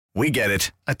We get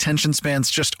it. Attention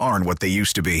spans just aren't what they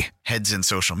used to be. Heads in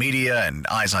social media and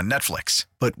eyes on Netflix.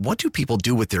 But what do people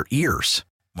do with their ears?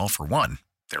 Well, for one,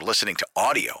 they're listening to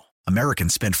audio.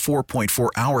 Americans spend 4.4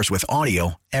 hours with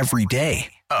audio every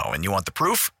day. Oh, and you want the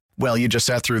proof? Well, you just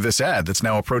sat through this ad that's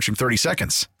now approaching 30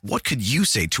 seconds. What could you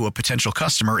say to a potential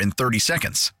customer in 30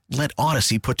 seconds? Let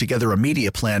Odyssey put together a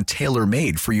media plan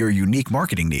tailor-made for your unique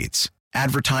marketing needs.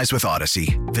 Advertise with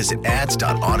Odyssey. Visit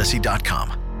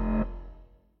ads.odyssey.com.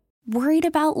 Worried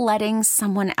about letting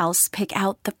someone else pick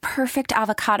out the perfect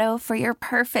avocado for your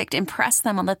perfect impress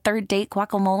them on the third date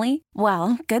guacamole?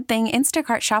 Well, good thing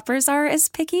Instacart shoppers are as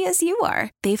picky as you are.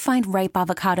 They find ripe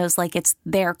avocados like it's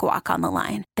their guac on the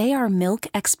line. They are milk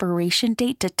expiration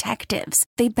date detectives.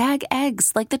 They bag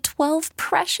eggs like the 12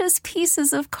 precious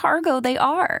pieces of cargo they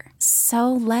are.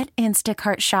 So let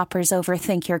Instacart shoppers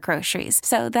overthink your groceries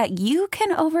so that you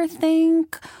can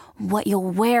overthink what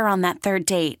you'll wear on that third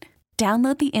date.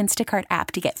 Download the Instacart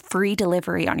app to get free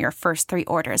delivery on your first 3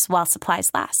 orders while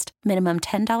supplies last. Minimum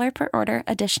 $10 per order.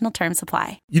 Additional terms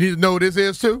apply. You need to know what this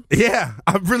is, too? Yeah,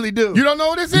 I really do. You don't know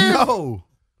what this is? No.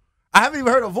 I haven't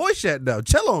even heard a voice yet, though.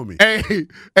 Chill on me.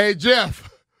 Hey, Jeff,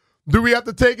 do we have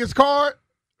to take his card?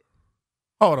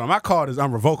 Hold on. My card is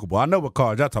unrevocable. I know what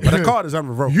card y'all talking about. The card is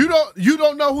unrevocable. You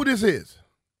don't know who this is?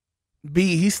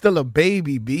 B, he's still a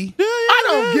baby, B. I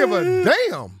don't give a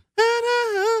damn.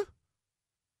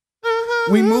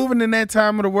 We moving in that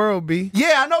time of the world, B.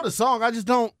 Yeah, I know the song. I just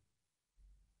don't.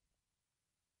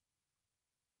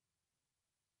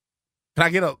 Can I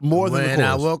get a more than the chorus? When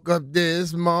I woke up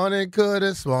this morning, could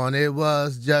have sworn it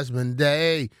was Judgment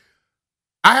Day.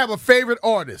 I have a favorite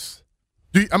artist.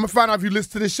 I'm going to find out if you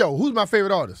listen to this show. Who's my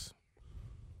favorite artist?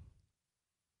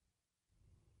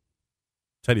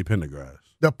 Teddy Pendergrass.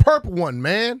 The purple one,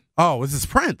 man. Oh, is this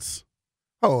Prince?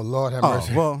 Oh, Lord have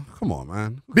mercy. Well, come on,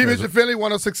 man. B. Mr. Finley,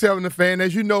 106.7 The Fan.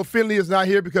 As you know, Finley is not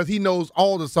here because he knows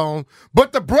all the songs.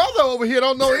 But the brother over here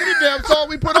don't know any damn song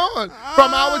we put on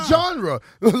from our genre.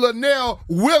 Linnell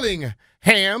Willingham.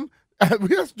 He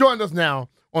just joined us now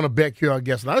on a BetQL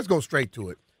guest line. Let's go straight to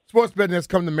it. Sports betting has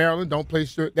come to Maryland. Don't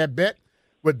place that bet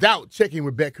without checking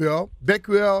with BetQL.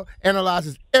 BetQL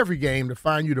analyzes every game to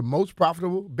find you the most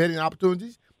profitable betting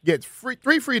opportunities. Get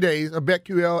 3 free days of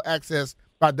BetQL access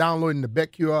by downloading the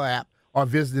BetQL app or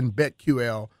visiting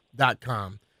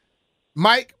BetQL.com.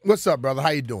 Mike, what's up, brother? How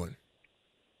you doing?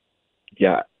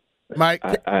 Yeah, Mike,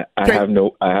 I have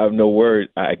no words.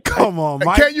 Come on,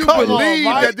 Mike. Can you believe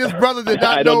that this brother did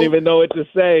not know? I don't even know what to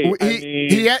say.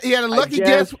 He had a lucky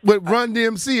guess with Run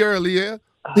DMC earlier.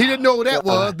 He didn't know who that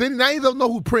was. Then now he don't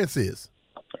know who Prince is.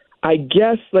 I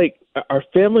guess, like, our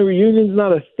family reunion's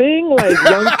not a thing. Like,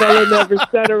 young fella never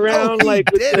sat around, with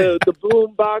the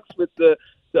boom box with the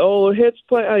old hits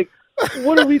play. Like,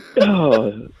 what are we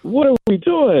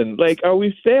doing? Like, are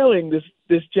we failing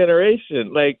this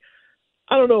generation? Like,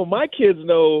 I don't know. My kids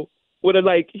know what it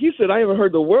like. He said, I haven't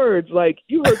heard the words. Like,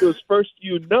 you heard those first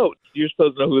few notes. You're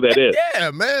supposed to know who that is. Yeah,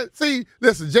 man. See,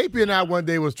 listen, JP and I one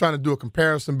day was trying to do a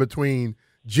comparison between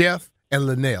Jeff and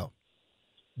Linnell.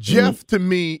 Jeff, to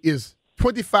me, is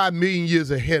 25 million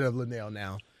years ahead of Linnell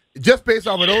now, just based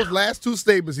off of those last 2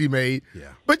 statements he made. Yeah.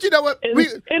 But you know what?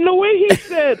 And the way he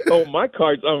said, oh, my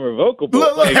card's unrevocable.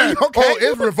 Look, okay. Oh,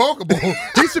 it's revocable.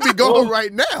 He should be going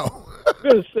right now. I'm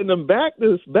going to send him back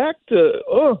to,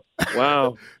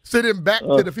 wow. Send him back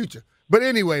to the future. But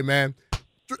anyway, man,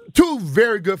 2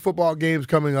 very good football games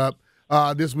coming up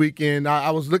this weekend.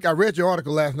 I read your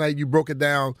article last night. You broke it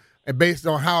down and based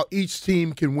on how each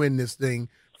team can win this thing,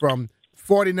 from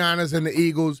 49ers and the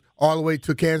Eagles all the way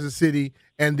to Kansas City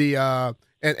and the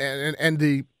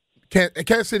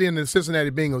Kansas City and the Cincinnati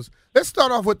Bengals. Let's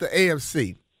start off with the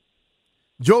AFC.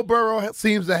 Joe Burrow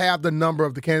seems to have the number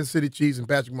of the Kansas City Chiefs and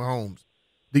Patrick Mahomes.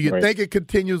 Do you think it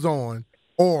continues on,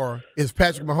 or is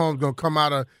Patrick Mahomes going to come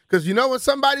out of – because you know when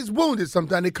somebody's wounded,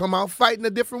 sometimes they come out fighting a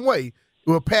different way.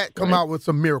 Will Pat come out with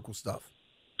some miracle stuff?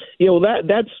 Yeah, well,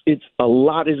 it's a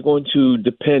lot is going to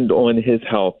depend on his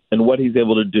health and what he's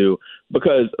able to do.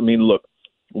 Because, I mean, look,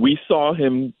 we saw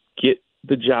him get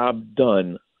the job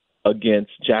done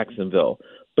against Jacksonville.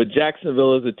 But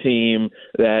Jacksonville is a team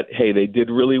that, hey, they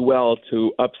did really well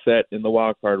to upset in the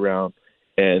wild card round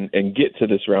and get to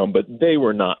this round, but they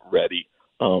were not ready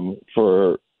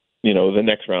for, the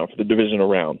next round, for the divisional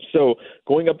round. So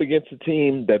going up against a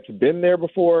team that's been there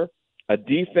before, a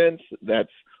defense that's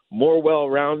more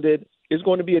well-rounded, is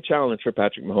going to be a challenge for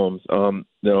Patrick Mahomes.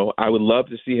 I would love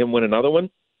to see him win another one,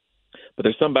 but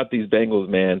there's something about these Bengals,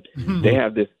 man. They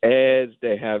have this edge,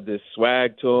 they have this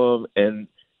swag to them,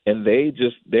 and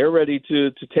they're ready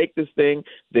to take this thing.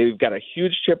 They've got a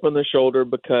huge chip on their shoulder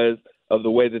because of the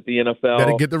way that the NFL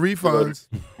Better get the refunds.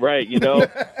 Right,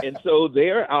 and so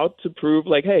they're out to prove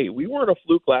like, hey, we weren't a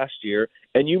fluke last year,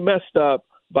 and you messed up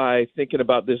by thinking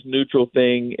about this neutral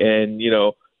thing and,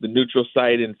 the neutral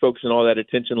site and focusing all that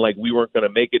attention like we weren't going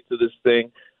to make it to this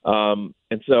thing.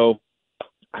 And so,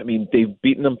 I mean, they've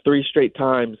beaten them 3 straight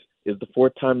times. Is the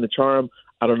 4th time the charm?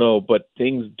 I don't know, but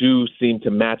things do seem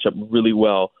to match up really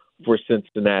well for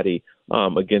Cincinnati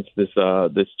against this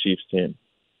Chiefs team.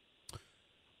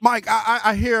 Mike,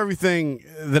 I hear everything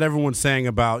that everyone's saying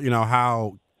about,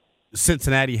 how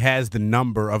Cincinnati has the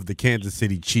number of the Kansas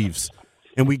City Chiefs,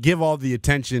 and we give all the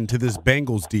attention to this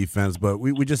Bengals defense, but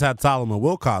we just had Solomon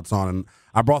Wilcots on, and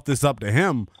I brought this up to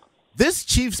him. This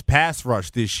Chiefs pass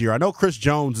rush this year, I know Chris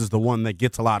Jones is the one that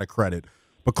gets a lot of credit,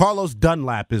 but Carlos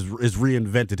Dunlap is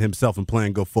reinvented himself in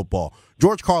playing good football.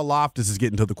 George Karlaftis is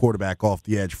getting to the quarterback off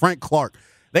the edge. Frank Clark,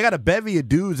 they got a bevy of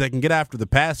dudes that can get after the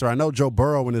passer. I know Joe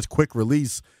Burrow and his quick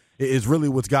release is really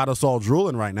what's got us all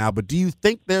drooling right now, but do you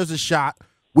think there's a shot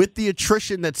with the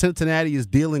attrition that Cincinnati is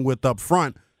dealing with up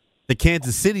front that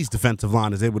Kansas City's defensive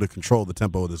line is able to control the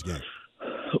tempo of this game?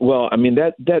 Well, I mean,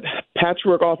 that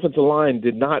patchwork offensive line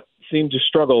did not seem to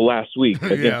struggle last week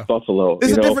against Buffalo.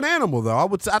 It's a different animal, though.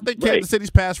 I think Kansas City's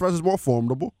pass rush is more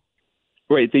formidable.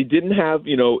 Right. They didn't have,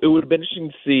 it would have been interesting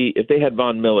to see if they had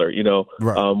Von Miller,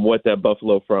 what that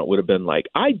Buffalo front would have been like.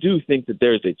 I do think that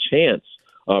there's a chance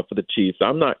for the Chiefs.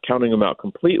 I'm not counting them out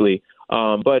completely.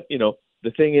 But,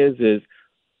 the thing is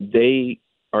they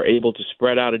are able to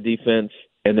spread out a defense,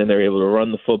 and then they're able to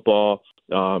run the football,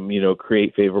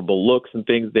 create favorable looks and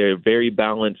things. They're very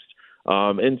balanced.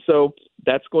 And so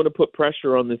that's going to put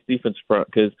pressure on this defense front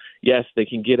because, yes, they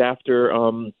can get after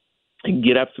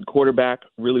the quarterback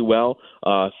really well.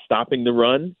 Stopping the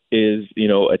run is,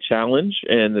 a challenge,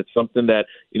 and it's something that,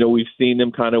 we've seen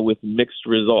them kind of with mixed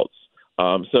results.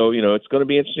 So, it's going to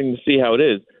be interesting to see how it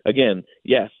is. Again,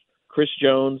 yes, Chris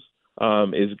Jones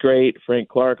is great, Frank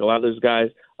Clark, a lot of those guys.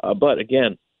 But,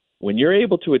 again, when you're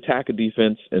able to attack a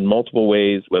defense in multiple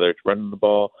ways, whether it's running the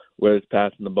ball, whether it's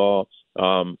passing the ball,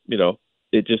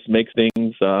 it just makes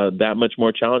things that much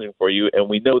more challenging for you. And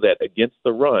we know that against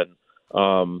the run,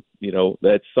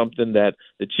 that's something that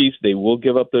the Chiefs, they will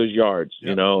give up those yards,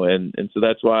 and so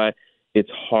that's why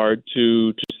it's hard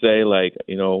to say like,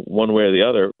 one way or the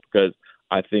other, because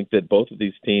I think that both of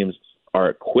these teams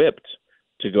are equipped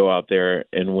to go out there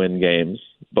and win games,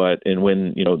 and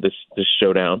win, this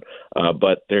showdown.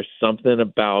 But there's something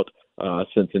about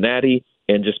Cincinnati,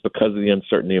 and just because of the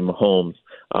uncertainty of Mahomes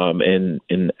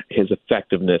and his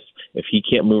effectiveness, if he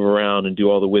can't move around and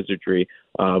do all the wizardry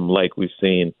like we've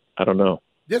seen, I don't know.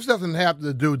 This doesn't have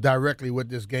to do directly with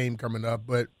this game coming up,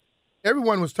 but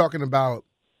everyone was talking about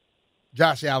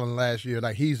Josh Allen last year,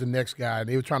 like he's the next guy.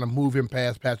 They were trying to move him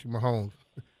past Patrick Mahomes.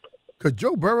 Could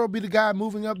Joe Burrow be the guy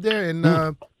moving up there? And,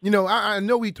 I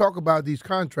know we talk about these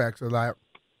contracts a lot.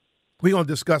 We're going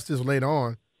to discuss this later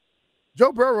on.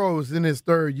 Joe Burrow is in his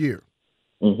 3rd year.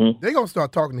 Mm-hmm. They're going to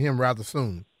start talking to him rather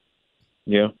soon.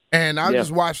 Yeah. And I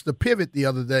just watched The Pivot the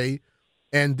other day,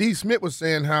 and D. Smith was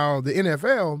saying how the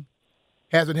NFL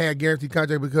hasn't had guaranteed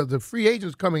contract because the free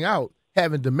agents coming out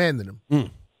haven't demanded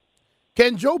them.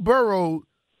 Can Joe Burrow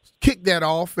kick that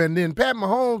off, and then Pat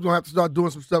Mahomes going to have to start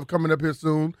doing some stuff coming up here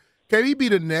soon? Can he be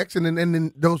the next? And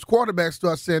then those quarterbacks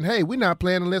start saying, hey, we're not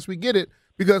playing unless we get it,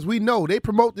 because we know they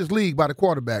promote this league by the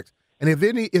quarterbacks. And if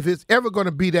it's ever going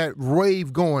to be that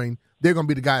wave going, they're going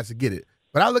to be the guys to get it.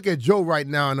 But I look at Joe right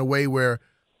now in a way where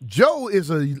Joe is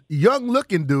a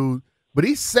young-looking dude, but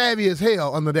he's savvy as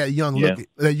hell under that young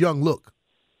look.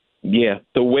 Yeah,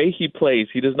 the way he plays,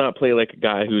 he does not play like a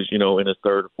guy who's, in his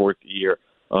 3rd or 4th year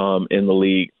in the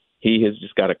league. He has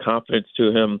just got a confidence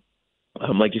to him.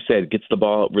 Like you said, gets the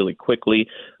ball really quickly.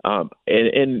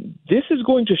 And this is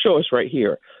going to show us right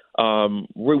here.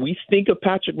 Where we think of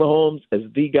Patrick Mahomes as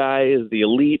the guy, as the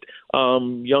elite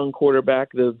young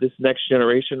quarterback, this next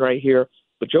generation right here.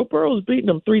 But Joe Burrow's beaten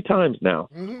him 3 times now.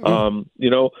 Mm-hmm.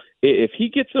 If he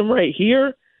gets him right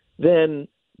here, then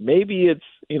maybe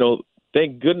it's,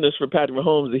 thank goodness for Patrick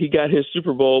Mahomes that he got his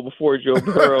Super Bowl before Joe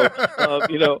Burrow,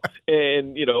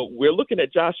 and we're looking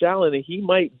at Josh Allen, and he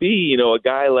might be, a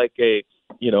guy like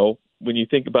when you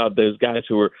think about those guys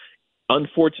who are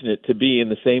unfortunate to be in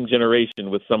the same generation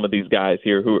with some of these guys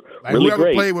here who are really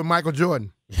great. Played with Michael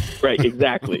Jordan. Right,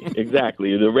 exactly.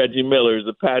 The Reggie Millers,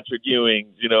 the Patrick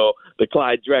Ewings, the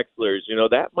Clyde Drexlers,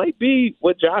 that might be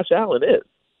what Josh Allen is.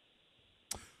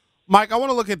 Mike, I want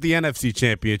to look at the NFC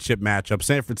Championship matchup.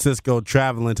 San Francisco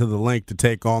traveling to the Link to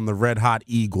take on the Red Hot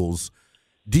Eagles.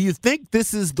 Do you think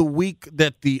this is the week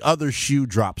that the other shoe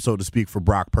drops, so to speak, for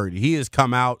Brock Purdy? He has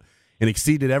come out and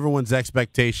exceeded everyone's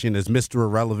expectation as Mr.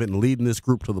 Irrelevant and leading this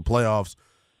group to the playoffs.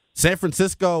 San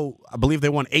Francisco, I believe they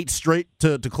won 8 straight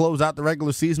to close out the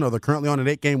regular season, or they're currently on an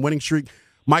 8-game winning streak.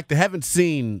 Mike, they haven't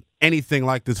seen anything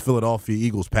like this Philadelphia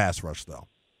Eagles pass rush, though.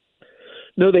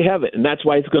 No, they haven't, and that's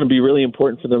why it's going to be really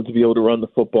important for them to be able to run the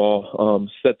football,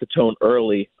 set the tone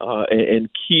early, and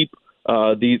keep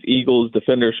these Eagles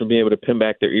defenders from being able to pin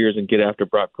back their ears and get after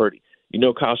Brock Purdy. You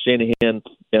know, Kyle Shanahan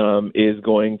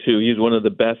he's one of the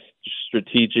best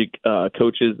strategic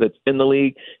coaches that's in the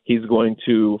league. He's going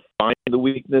to find the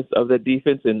weakness of that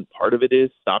defense, and part of it is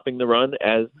stopping the run,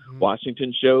 as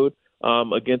Washington showed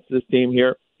against this team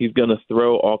here. He's going to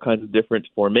throw all kinds of different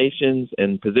formations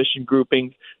and position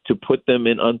groupings to put them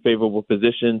in unfavorable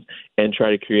positions and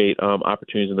try to create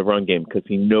opportunities in the run game, because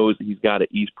he knows he's got to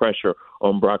ease pressure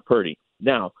on Brock Purdy.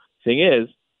 Now, thing is,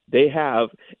 they have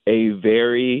a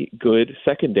very good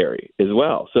secondary as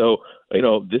well. So, you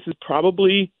know, this is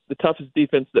probably the toughest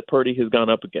defense that Purdy has gone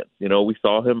up against. You know, we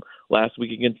saw him last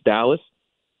week against Dallas.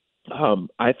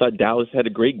 I thought Dallas had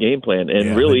a great game plan,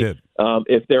 and really,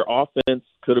 if their offense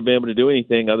could have been able to do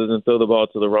anything other than throw the ball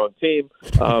to the wrong team,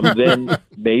 then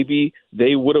maybe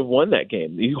they would have won that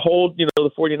game. You hold,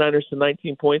 the 49ers to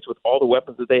 19 points with all the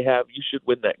weapons that they have, you should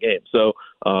win that game. So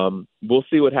we'll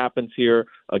see what happens here.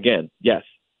 Again, yes,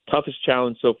 toughest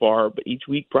challenge so far, but each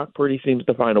week Brock Purdy seems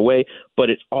to find a way, but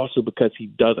it's also because he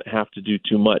doesn't have to do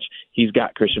too much. He's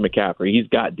got Christian McCaffrey. He's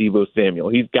got Deebo Samuel.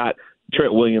 He's got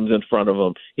Trent Williams in front of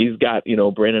him. He's got,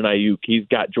 Brandon Ayuk. He's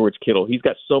got George Kittle. He's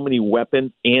got so many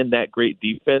weapons and that great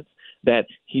defense that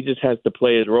he just has to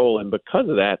play his role. And because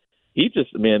of that,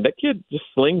 that kid just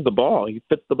slings the ball. He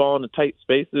fits the ball into tight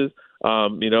spaces.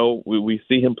 We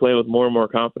see him play with more and more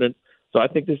confidence. So I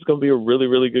think this is going to be a really,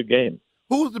 really good game.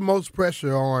 Who's the most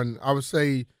pressure on, I would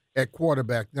say, at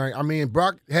quarterback? I mean,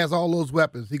 Brock has all those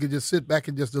weapons. He could just sit back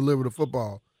and just deliver the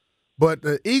football. But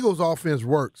the Eagles' offense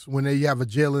works when they have a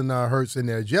Jalen Hurts in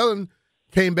there. Jalen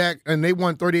came back, and they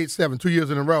won 38-7 2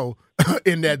 years in a row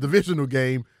in that divisional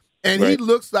game, and He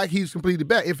looks like he's completely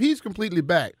back. If he's completely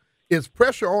back, is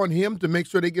pressure on him to make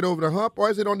sure they get over the hump,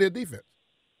 or is it on their defense?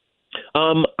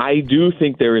 I do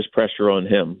think there is pressure on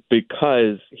him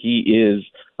because he is,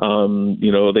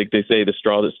 like they say, the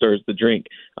straw that stirs the drink.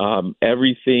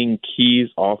 Everything keys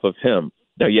off of him.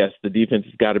 Now, yes, the defense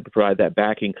has got to provide that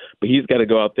backing, but he's got to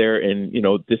go out there and,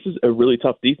 this is a really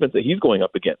tough defense that he's going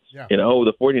up against. Yeah.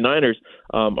 The 49ers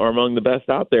are among the best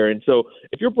out there. And so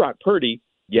if you're Brock Purdy,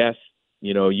 yes,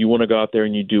 you want to go out there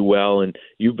and you do well,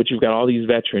 but you've got all these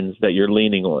veterans that you're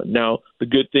leaning on. Now, the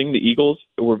good thing, the Eagles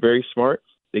were very smart.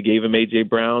 They gave him A.J.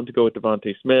 Brown to go with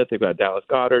Devontae Smith. They've got Dallas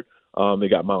Goedert. They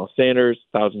got Miles Sanders,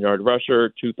 1,000-yard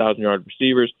rusher, 2,000-yard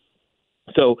receivers.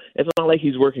 So it's not like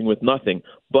he's working with nothing,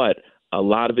 but a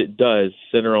lot of it does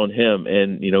center on him,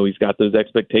 and, he's got those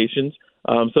expectations.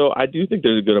 So I do think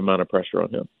there's a good amount of pressure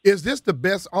on him. Is this the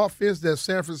best offense that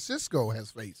San Francisco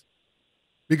has faced?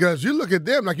 Because you look at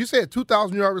them, like you said,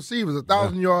 2,000-yard receivers,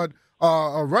 1,000-yard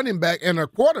running back, and a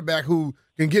quarterback who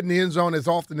can get in the end zone as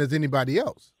often as anybody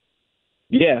else.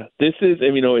 Yeah, this is,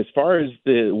 as far as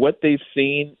what they've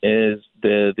seen is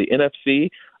the NFC,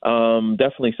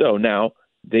 definitely so. Now,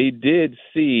 they did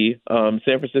see San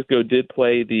Francisco did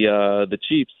play the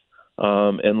Chiefs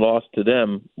and lost to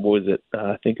them. What was it?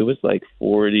 I think it was like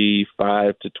 45-25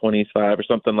 or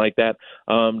something like that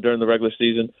during the regular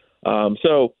season.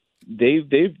 So this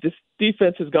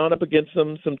defense has gone up against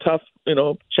some tough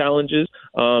challenges.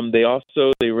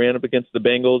 They ran up against the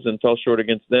Bengals and fell short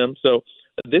against them. So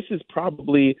this is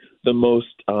probably the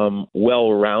most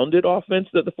well-rounded offense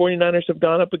that the 49ers have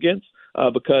gone up against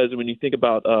because when you think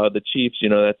about the Chiefs,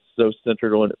 that's so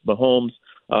centered on Mahomes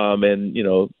and,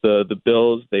 the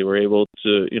Bills, they were able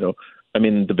to,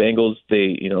 the Bengals,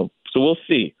 so we'll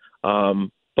see.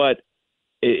 But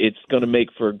it's going to make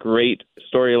for a great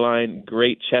storyline,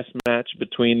 great chess match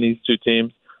between these two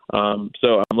teams.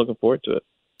 So I'm looking forward to it.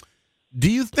 Do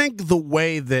you think the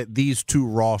way that these two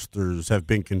rosters have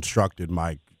been constructed,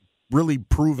 Mike, really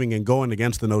proving and going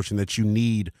against the notion that you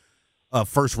need a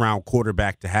first-round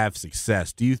quarterback to have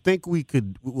success, do you think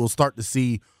we'll start to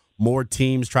see more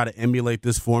teams try to emulate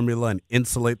this formula and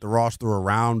insulate the roster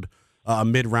around a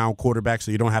mid-round quarterback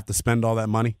so you don't have to spend all that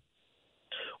money?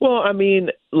 Well,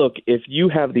 look, if you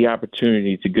have the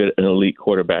opportunity to get an elite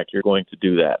quarterback, you're going to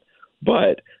do that.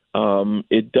 But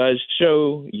it does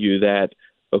show you that,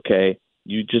 okay,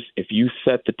 if you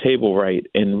set the table right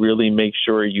and really make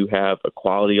sure you have a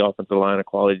quality offensive line, a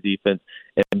quality defense,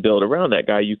 and build around that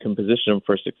guy, you can position him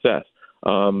for success.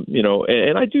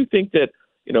 And I do think that,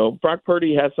 Brock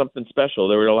Purdy has something special.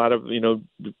 There were a lot of,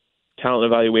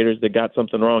 talent evaluators that got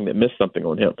something wrong, that missed something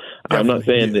on him. I'm not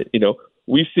saying that,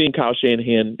 we've seen Kyle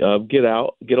Shanahan get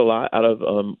a lot out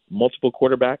of multiple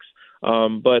quarterbacks,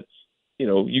 but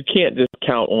you can't just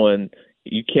count on.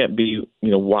 You can't be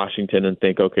Washington and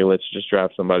think, okay, let's just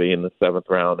draft somebody in the 7th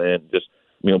round and just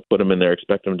put them in there,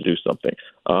 expect them to do something.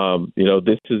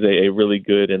 This is a really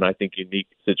good and I think unique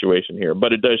situation here,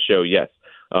 but it does show, yes,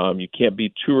 you can't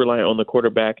be too reliant on the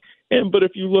quarterback. But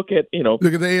if you look at look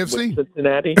at the AFC,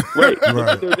 Cincinnati, right? Look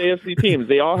at those AFC teams.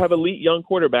 They all have elite young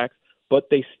quarterbacks,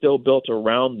 but they still built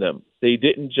around them. They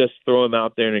didn't just throw them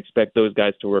out there and expect those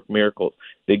guys to work miracles.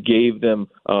 They gave them,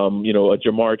 a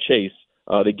Jamar Chase.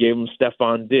 They gave them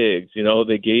Stephon Diggs.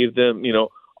 They gave them,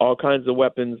 all kinds of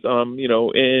weapons,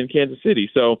 in Kansas City.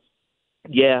 So,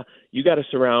 yeah, you got to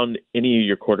surround any of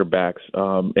your quarterbacks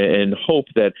and hope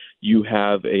that you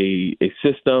have a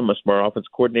system, a smart offense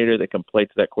coordinator that can play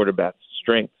to that quarterback's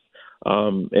strengths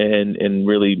and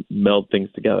really meld things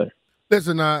together.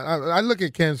 Listen, I look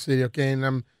at Kansas City, okay,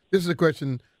 and this is a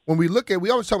question. When we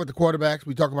always talk about the quarterbacks,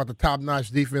 we talk about the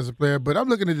top-notch defensive player, but I'm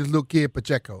looking at this little kid,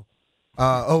 Pacheco,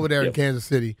 over there in Kansas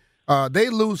City. They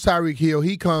lose Tyreek Hill.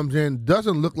 He comes in,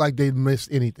 doesn't look like they missed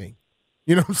anything.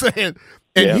 You know what I'm saying?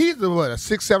 And he's a 6th,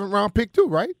 7th round pick too,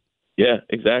 right? Yeah,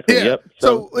 exactly. Yeah. Yep.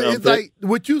 So it's like,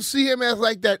 would you see him as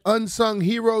like that unsung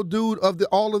hero dude of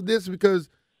all of this? Because,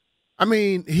 I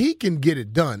mean, he can get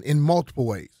it done in multiple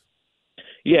ways.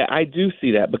 Yeah, I do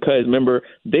see that because, remember,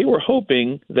 they were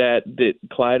hoping that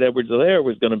Clyde Edwards-Helaire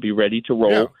was going to be ready to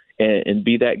roll and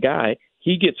be that guy.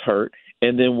 He gets hurt,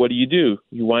 and then what do?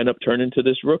 You wind up turning to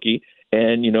this rookie,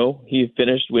 and, he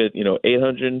finished with,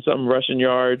 800 and something rushing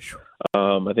yards,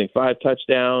 I think 5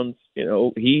 touchdowns.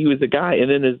 He was a guy, and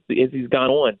then as he's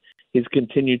gone on, he's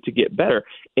continued to get better.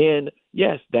 And,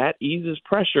 yes, that eases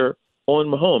pressure on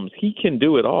Mahomes. He can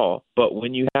do it all, but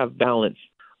when you have balance,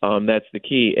 that's the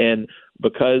key. And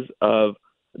because of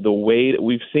the way that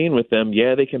we've seen with them,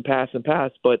 they can pass,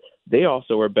 but they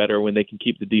also are better when they can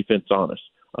keep the defense honest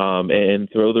and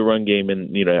throw the run game.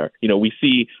 And, we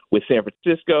see with San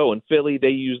Francisco and Philly, they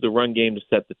use the run game to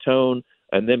set the tone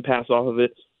and then pass off of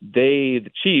it. The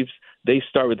Chiefs, they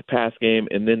start with the pass game,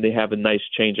 and then they have a nice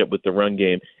change-up with the run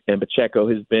game. And Pacheco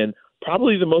has been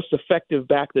probably the most effective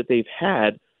back that they've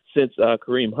had since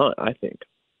Kareem Hunt, I think.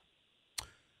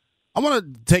 I want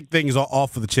to take things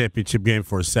off of the championship game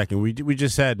for a second. We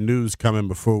just had news coming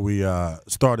before we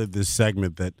started this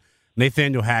segment that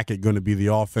Nathaniel Hackett going to be the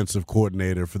offensive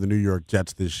coordinator for the New York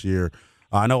Jets this year.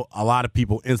 I know a lot of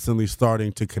people instantly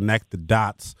starting to connect the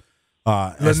dots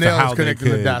as to how they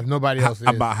could, the dots. Nobody else is.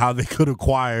 About how they could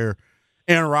acquire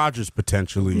Aaron Rodgers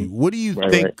potentially. Mm-hmm. What do you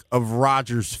think of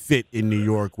Rodgers' fit in New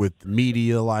York with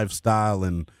media lifestyle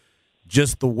and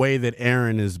just the way that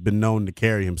Aaron has been known to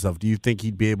carry himself? Do you think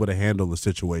he'd be able to handle a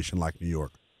situation like New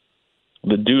York?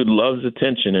 The dude loves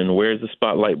attention and wears the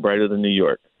spotlight brighter than New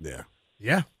York. Yeah.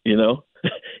 Yeah.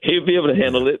 He'd be able to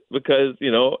handle it because,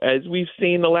 as we've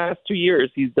seen the last 2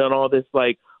 years, he's done all this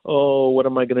like, oh, what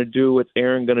am I going to do? What's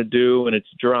Aaron going to do? And it's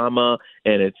drama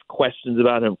and it's questions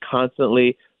about him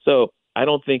constantly. So I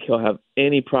don't think he'll have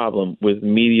any problem with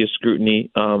media scrutiny.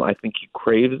 I think he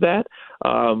craves that.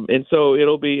 And so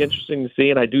it'll be interesting to see.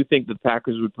 And I do think the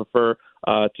Packers would prefer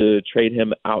to trade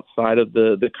him outside of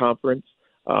the conference,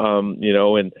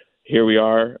 and here we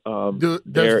are. Does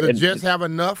the Jets have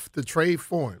enough to trade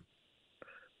for him?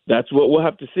 That's what we'll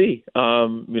have to see.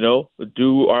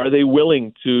 Are they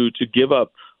willing to give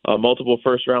up multiple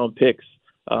first-round picks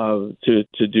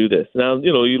to do this? Now,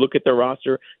 you look at their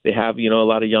roster, they have, a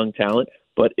lot of young talent,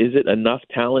 but is it enough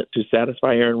talent to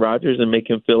satisfy Aaron Rodgers and make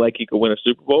him feel like he could win a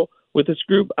Super Bowl with this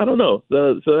group? I don't know.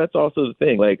 So that's also the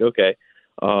thing. Like, okay,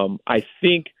 I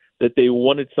think that they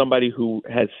wanted somebody who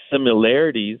has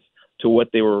similarities to what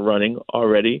they were running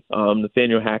already.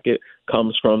 Nathaniel Hackett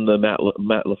comes from the Matt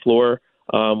LaFleur,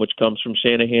 which comes from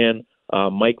Shanahan.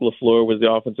 Mike LaFleur was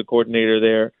the offensive coordinator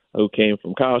there, who came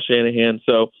from Kyle Shanahan.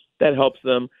 So that helps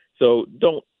them. So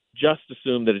don't just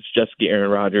assume that it's just Aaron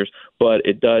Rodgers, but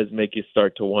it does make you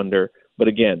start to wonder. But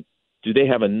again, do they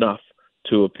have enough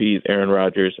to appease Aaron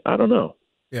Rodgers? I don't know.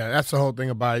 Yeah, that's the whole thing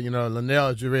about it. Linnell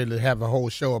is ready to have a whole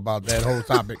show about that whole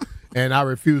topic, and I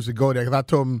refuse to go there because I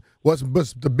told him what's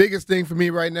the biggest thing for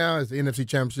me right now is the NFC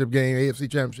Championship game, AFC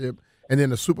Championship, and then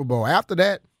the Super Bowl. After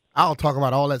that, I'll talk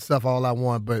about all that stuff all I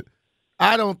want, but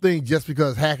I don't think just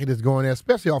because Hackett is going there,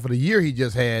 especially off of the year he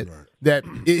just had, that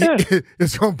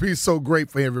it's going to be so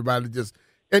great for everybody.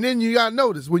 And then you got to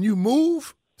notice, when you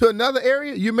move to another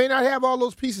area, you may not have all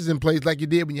those pieces in place like you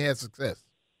did when you had success.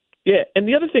 Yeah, and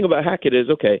the other thing about Hackett is,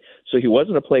 okay, so he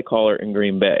wasn't a play caller in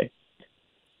Green Bay.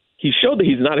 He showed that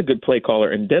he's not a good play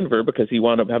caller in Denver because he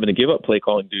wound up having to give up play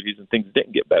calling duties and things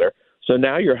didn't get better. So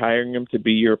now you're hiring him to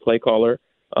be your play caller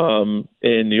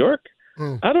in New York.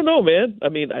 I don't know, man. I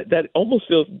mean, that almost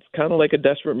feels kind of like a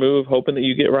desperate move, hoping that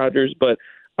you get Rodgers. But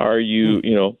are you,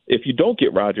 if you don't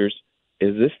get Rodgers,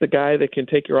 is this the guy that can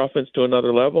take your offense to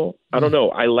another level? I don't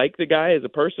know. I like the guy as a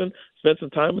person, spent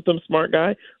some time with him, smart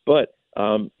guy, but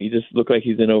he just looked like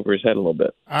he's in over his head a little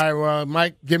bit. All right, well,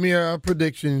 Mike, give me a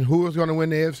prediction. Who is going to win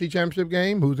the AFC Championship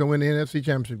game? Who's going to win the NFC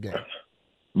Championship game?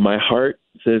 My heart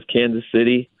says Kansas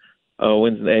City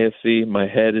wins in the AFC. My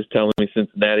head is telling me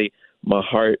Cincinnati. My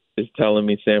heart is telling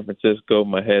me San Francisco.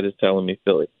 My head is telling me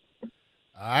Philly.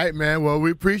 All right, man. Well, we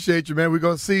appreciate you, man. We're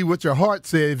going to see what your heart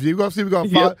says. You're going to see we're going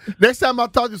to follow. Yep. Next time I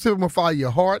talk to you, we're going to follow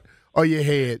your heart or your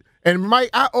head. And,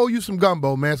 Mike, I owe you some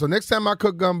gumbo, man. So next time I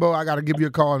cook gumbo, I got to give you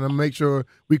a call and I'll make sure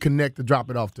we connect to drop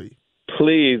it off to you.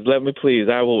 Please, let me please.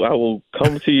 I will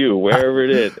come to you wherever it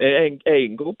is. And hey,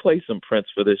 go play some Prince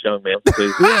for this young man,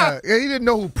 please. Yeah, he didn't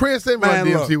know who Prince and Run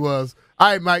DMC was.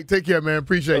 All right, Mike, take care, man.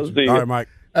 Appreciate you. All right, Mike.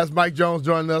 That's Mike Jones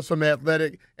joining us from The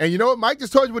Athletic. And you know what? Mike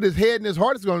just told you what his head and his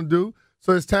heart is going to do.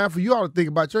 So it's time for you all to think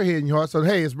about your head and your heart. So,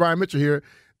 hey, it's Brian Mitchell here.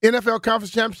 NFL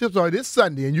Conference Championships are this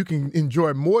Sunday, and you can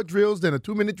enjoy more drills than a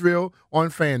 2-minute drill on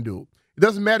FanDuel. It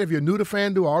doesn't matter if you're new to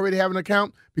FanDuel or already have an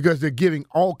account because they're giving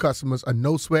all customers a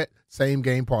no-sweat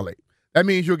same-game parlay. That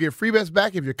means you'll get free bets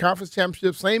back if your conference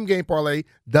championship same-game parlay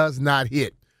does not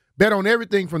hit. Bet on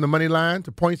everything from the money line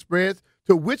to point spreads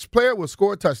to which player will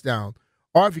score a touchdown.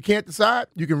 Or if you can't decide,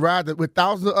 you can ride with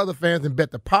thousands of other fans and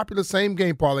bet the popular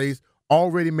same-game parlays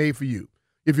already made for you.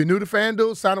 If you're new to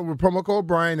FanDuel, sign up with promo code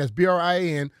Brian, that's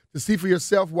BRIAN, to see for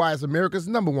yourself why it's America's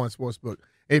 #1 sportsbook.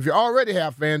 And if you already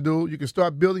have FanDuel, you can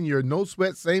start building your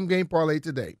no-sweat same-game parlay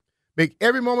today. Make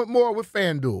every moment more with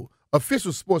FanDuel,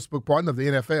 official sportsbook partner of the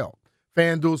NFL.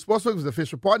 FanDuel Sportsbook is the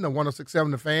official partner of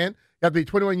 106.7 The Fan. You have to be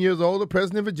 21 years old or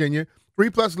present in Virginia.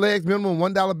 3+ legs, minimum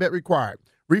 $1 bet required.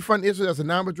 Refund issued as a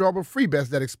non-withdrawable free bets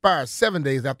that expires 7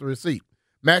 days after receipt.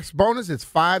 Max bonus is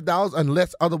 $5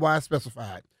 unless otherwise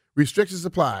specified. Restrictions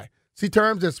apply. See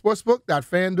terms at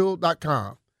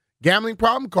sportsbook.fanduel.com. Gambling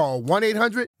problem? Call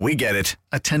 1-800. We get it.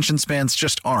 Attention spans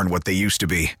just aren't what they used to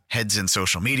be. Heads in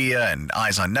social media and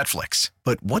eyes on Netflix.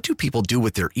 But what do people do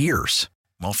with their ears?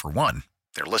 Well, for one,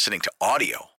 they're listening to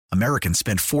audio. Americans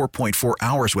spend 4.4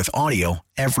 hours with audio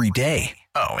every day.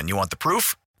 Oh, and you want the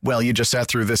proof? Well, you just sat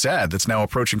through this ad that's now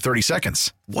approaching 30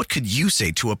 seconds. What could you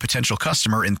say to a potential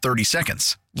customer in 30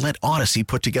 seconds? Let Odyssey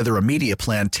put together a media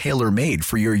plan tailor-made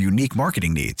for your unique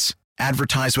marketing needs.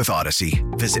 Advertise with Odyssey.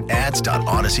 Visit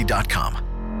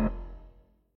ads.odyssey.com.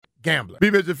 Gambler.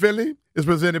 B-Midget Finley is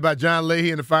presented by John Leahy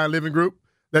and the Fine Living Group.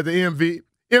 Let the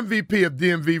MVP of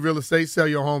DMV Real Estate sell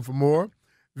your home for more.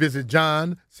 Visit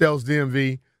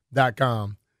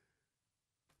johnsellsdmv.com.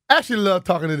 I actually love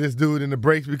talking to this dude in the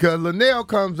breaks because Linnell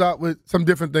comes out with some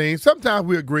different things. Sometimes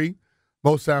we agree.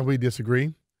 Most times we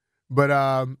disagree.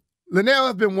 But Linnell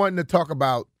has been wanting to talk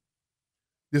about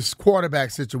this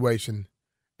quarterback situation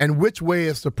and which way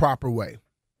is the proper way,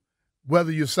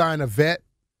 whether you sign a vet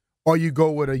or you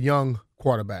go with a young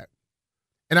quarterback.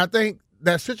 And I think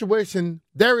that situation,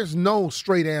 there is no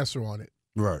straight answer on it.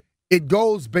 Right. It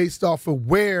goes based off of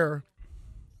where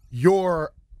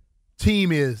your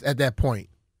team is at that point.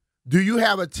 Do you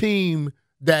have a team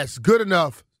that's good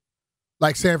enough,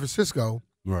 like San Francisco,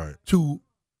 right, to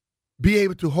be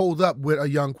able to hold up with a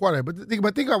young quarterback? But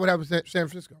think about what happened in San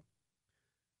Francisco.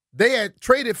 They had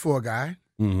traded for a guy.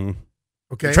 Mm-hmm.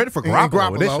 Okay, they traded for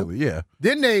Garoppolo initially, yeah.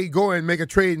 Then they go and make a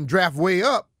trade and draft way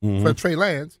up for Trey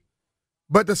Lance.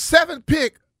 But the 7th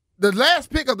pick, the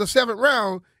last pick of the 7th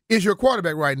round, is your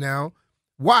quarterback right now.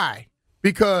 Why?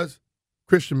 Because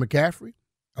Christian McCaffrey,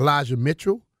 Elijah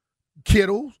Mitchell,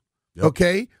 Kittle. Yep.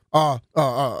 Okay.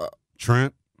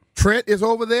 Trent is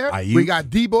over there. Ayuk. We got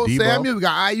Debo Samuel. We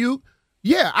got Ayuk.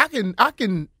 Yeah, I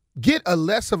can get a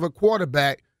less of a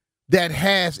quarterback that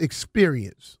has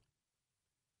experience.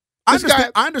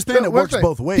 I understand it works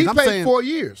both ways. He played 4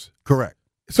 years. Correct.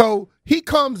 So he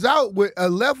comes out with a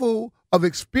level of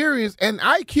experience and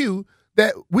IQ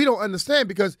that we don't understand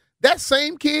because that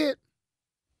same kid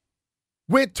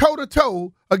went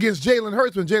toe-to-toe against Jalen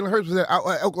Hurts when Jalen Hurts was at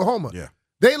Oklahoma. Yeah.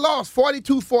 They lost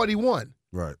 42-41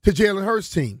 to Jalen Hurts'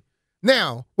 team.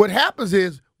 Now, what happens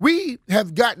is we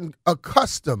have gotten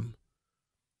accustomed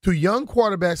to young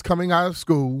quarterbacks coming out of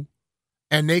school,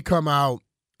 and they come out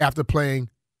after playing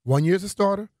 1 year as a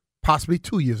starter, possibly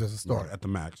 2 years as a starter. Right, at the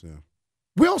max, yeah.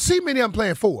 We don't see many of them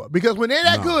playing 4 because when they're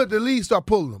that good, the league start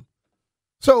pulling them.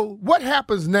 So what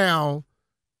happens now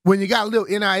when you got a little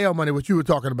NIL money, what you were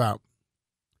talking about?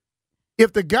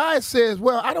 If the guy says,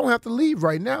 well, I don't have to leave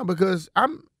right now because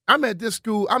I'm at this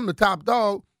school, I'm the top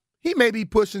dog, he may be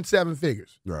pushing 7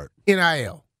 figures. Right.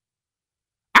 NIL.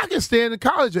 I can stay in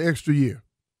college an extra year.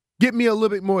 get me a little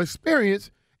bit more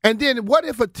experience. And then what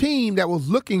if a team that was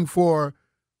looking for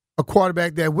a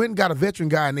quarterback that went and got a veteran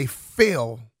guy and they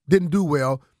failed, didn't do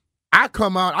well, I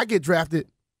come out, I get drafted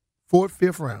 4th,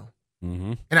 5th round.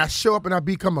 Mm-hmm. And I show up and I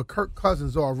become a Kirk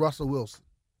Cousins or a Russell Wilson.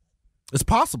 It's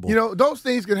possible. You know, those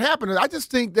things can happen. I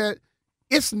just think that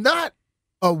it's not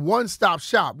a one-stop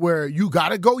shop where you got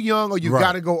to go young or you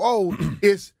got to go old.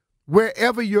 It's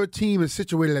wherever your team is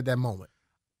situated at that moment.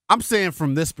 I'm saying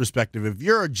from this perspective, if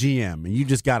you're a GM and you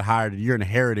just got hired and you're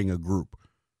inheriting a group,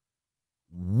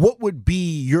 what would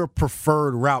be your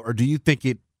preferred route, or do you think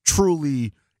it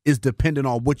truly is dependent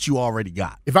on what you already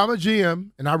got? If I'm a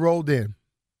GM and I rolled in,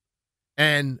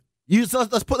 and let's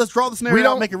draw the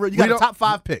scenario out, make it real. You got a top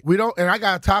 5 pick. And I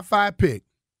got a top 5 pick,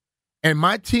 and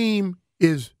my team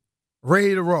is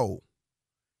ready to roll.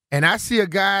 And I see a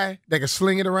guy that can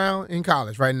sling it around in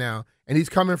college right now, and he's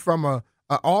coming from an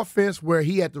offense where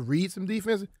he had to read some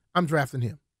defense. I'm drafting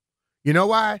him. You know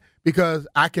why? Because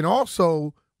I can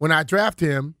also, when I draft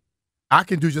him, I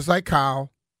can do just like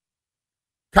Kyle.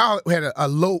 Kyle had a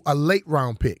late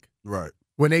round pick. Right.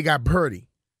 When they got Purdy.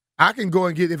 I can go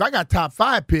and get, if I got top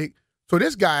 5 pick, so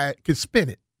this guy can spin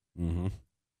it. Mm-hmm.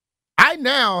 I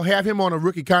now have him on a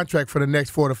rookie contract for the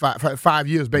next 4 to 5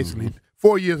 years, basically. Mm-hmm.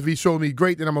 4 years, if he shows me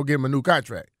great, then I'm going to give him a new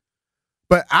contract.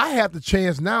 But I have the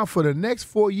chance now for the next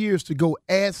 4 years to go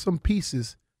add some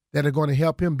pieces that are going to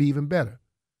help him be even better.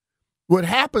 What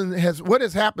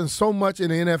has happened so much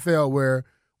in the NFL where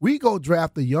we go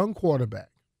draft a young quarterback.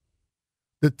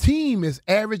 The team is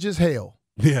average as hell.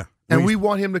 Yeah. And we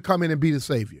want him to come in and be the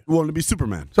savior. We want him to be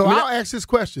Superman. So I'll ask this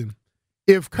question.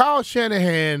 If Kyle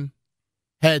Shanahan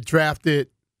had drafted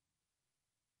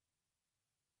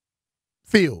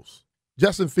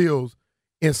Justin Fields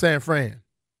in San Fran,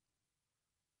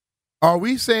 are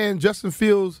we saying Justin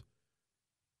Fields,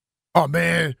 oh,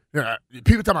 man,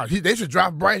 people talking about they should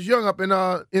draft Bryce Young up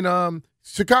in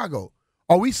Chicago?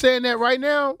 Are we saying that right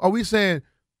now? Are we saying,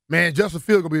 man, Justin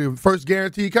Fields going to be the first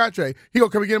guaranteed contract? He going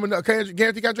to come and get him a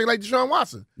guaranteed contract like Deshaun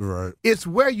Watson. Right. It's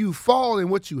where you fall and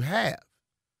what you have.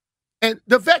 And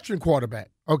the veteran quarterback,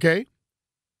 okay?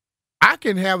 I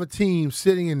can have a team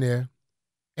sitting in there,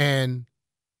 and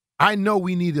I know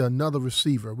we need another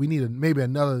receiver. We need maybe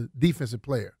another defensive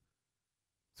player.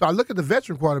 So I look at the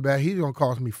veteran quarterback. He's going to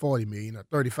cost me $40 million or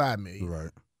 $35 million. Right.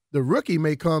 The rookie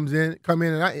may come in,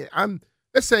 and I'm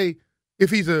let's say if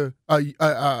he's a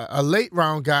late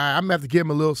round guy, I'm gonna have to give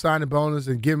him a little signing bonus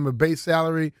and give him a base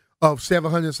salary of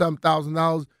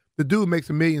 $700,000. The dude makes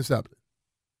 $1 million something.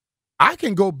 I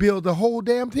can go build the whole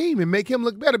damn team and make him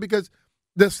look better because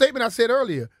the statement I said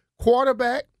earlier,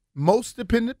 quarterback, most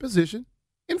dependent position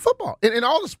in football, in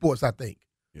all the sports, I think.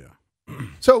 Yeah.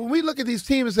 So when we look at these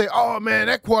teams and say, oh, man,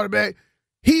 that quarterback,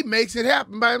 he makes it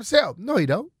happen by himself. No, he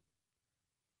don't.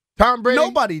 Tom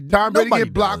Brady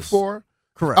get blocked for.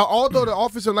 Correct. Although the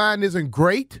offensive line isn't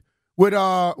great with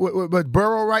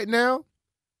Burrow right now,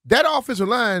 that offensive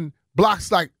line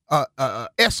blocks like a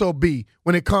SOB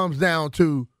when it comes down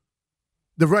to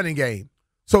the running game.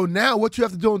 So now what you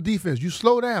have to do on defense, you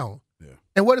slow down. Yeah.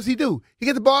 And what does he do? He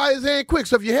gets the ball out of his hand quick.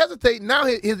 So if you hesitate, now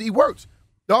he works.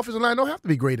 The offensive line don't have to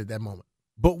be great at that moment.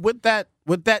 But with that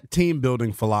team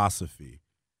building philosophy,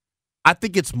 I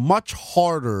think it's much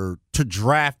harder to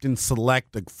draft and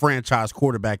select a franchise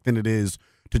quarterback than it is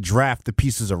to draft the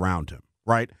pieces around him,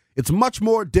 right? It's much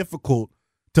more difficult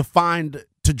to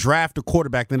draft a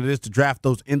quarterback than it is to draft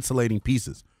those insulating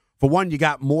pieces. For one, you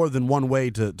got more than one way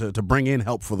to bring in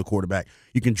help for the quarterback.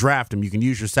 You can draft him. You can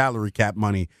use your salary cap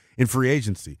money in free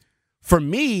agency. For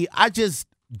me, I just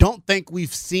don't think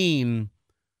we've seen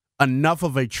enough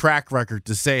of a track record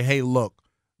to say, hey, look,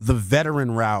 the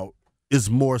veteran route is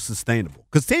more sustainable.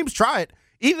 Because teams try it.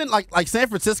 Even like San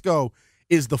Francisco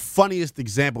is the funniest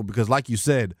example because, like you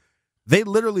said, they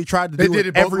literally tried to do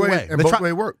it every way. And both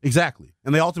ways worked. Exactly.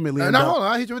 And they ultimately ended up. Hold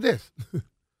on. I'll hit you with this.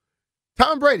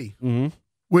 Tom Brady,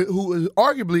 who is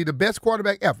arguably the best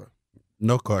quarterback ever.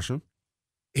 No question.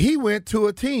 He went to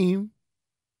a team,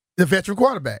 the veteran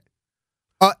quarterback,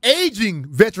 an aging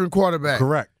veteran quarterback.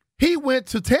 Correct. He went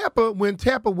to Tampa when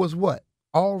Tampa was what?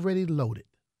 Already loaded.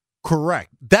 Correct.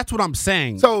 That's what I'm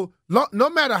saying. So no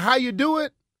matter how you do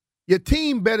it, your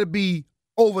team better be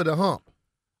over the hump.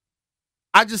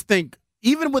 I just think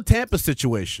even with Tampa's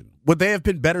situation, would they have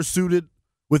been better suited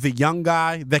with a young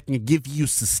guy that can give you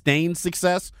sustained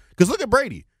success? Because look at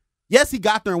Brady. Yes, he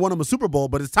got there and won him a Super Bowl,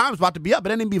 but his time's about to be up.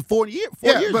 It ain't even been 4 years.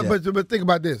 But think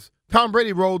about this. Tom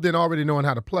Brady rolled in already knowing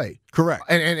how to play. Correct.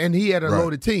 And he had a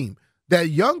loaded team. That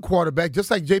young quarterback,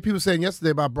 just like JP was saying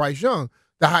yesterday about Bryce Young,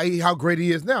 how great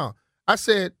he is now. I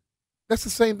said, that's the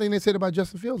same thing they said about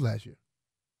Justin Fields last year.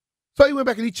 So he went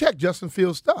back and he checked Justin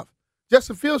Fields' stuff.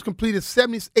 Justin Fields completed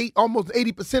 78, almost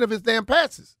 80% of his damn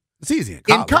passes. It's easy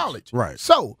In college. Right.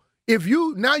 So if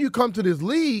you come to this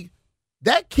league,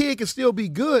 that kid can still be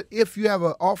good if you have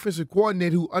an offensive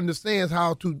coordinator who understands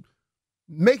how to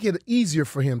make it easier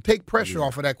for him, take pressure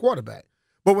off of that quarterback.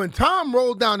 But when Tom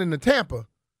rolled down into Tampa,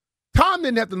 Tom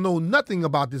didn't have to know nothing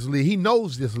about this league. He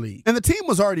knows this league. And the team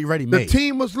was already ready made. The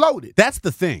team was loaded. That's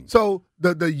the thing. So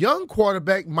the young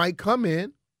quarterback might come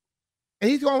in, and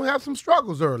he's going to have some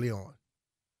struggles early on.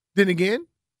 Then again,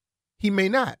 he may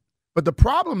not. But the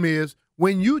problem is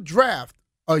when you draft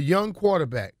a young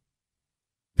quarterback,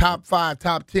 top 5,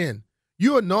 top 10,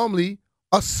 you are normally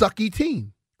a sucky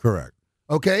team. Correct.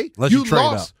 Okay? Unless you trade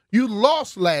up. You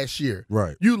lost last year.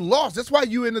 Right. You lost. That's why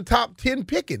you in the top 10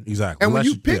 picking. Exactly. And when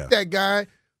Unless you pick that guy,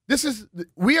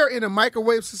 we are in a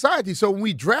microwave society. So when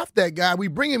we draft that guy, we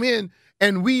bring him in,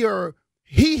 and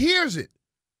he hears it.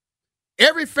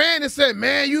 Every fan that said,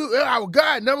 man, you our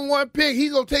guy, number 1 pick,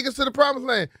 he's going to take us to the promised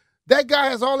land. That guy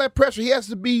has all that pressure. He has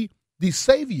to be the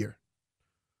savior.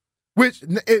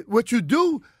 What you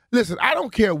do, listen, I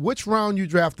don't care which round you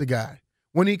draft the guy.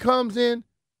 When he comes in,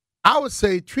 I would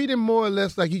say treat him more or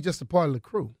less like he's just a part of the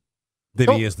crew. Then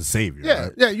he is the savior. Yeah,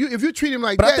 right? yeah. If you treat him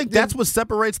like but that. I think that's what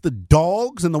separates the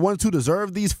dogs and the ones who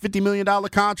deserve these $50 million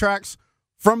contracts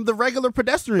from the regular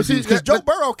pedestrians. Because Joe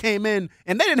Burrow came in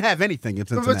and they didn't have anything in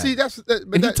Cincinnati.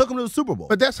 And he took them to the Super Bowl.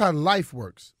 But that's how life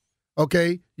works.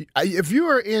 Okay? If you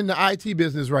are in the IT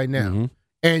business right now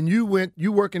and you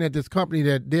working at this company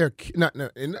that they're not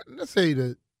let's say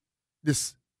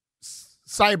this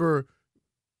cyber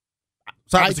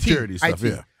security stuff,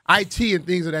 yeah. IT and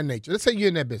things of that nature. Let's say you're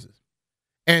in that business.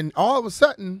 And all of a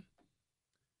sudden,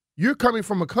 you're coming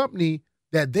from a company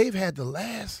that they've had the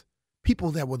last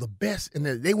people that were the best, and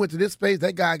they went to this place.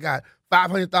 That guy got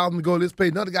 $500,000 to go to this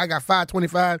place. Another guy got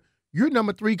 $525,000. You're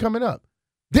number 3 coming up.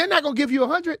 They're not gonna give you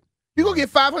 $100,000. You're gonna get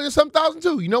 $500-something thousand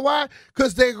too. You know why?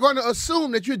 Because they're gonna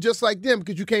assume that you're just like them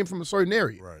because you came from a certain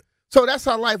area. Right. So that's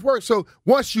how life works. So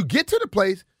once you get to the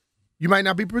place, you might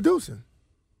not be producing.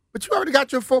 But you already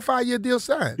got your 4-5 year deal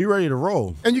signed. You're ready to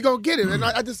roll. And you're going to get it. And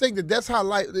I just think that's how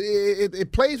life,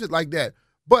 it plays it like that.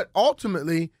 But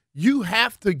ultimately, you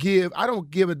have to give, I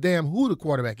don't give a damn who the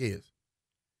quarterback is.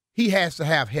 He has to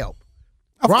have help.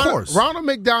 Of course. Ronald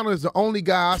McDonald is the only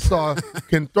guy I saw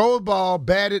can throw a ball,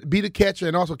 bat it, beat a catcher,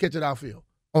 and also catch it outfield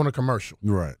on a commercial.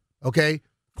 Right. Okay?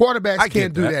 Quarterbacks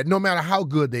can't do that no matter how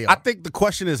good they are. I think the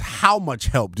question is how much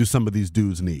help do some of these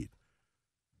dudes need?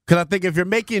 Because I think if you're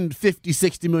making $50,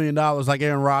 $60 million like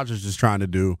Aaron Rodgers is trying to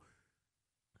do,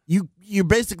 you're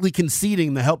basically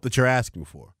conceding the help that you're asking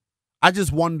for. I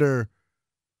just wonder,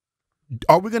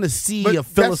 are we going to see a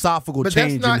philosophical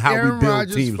change in how we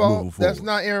build teams moving forward? That's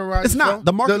not Aaron Rodgers' It's not. fault.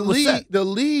 The market was set. The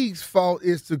league's fault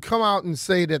is to come out and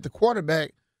say that the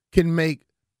quarterback can make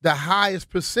the highest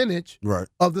percentage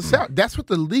of the salary. That's what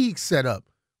the league set up.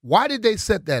 Why did they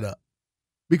set that up?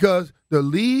 Because the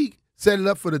league set it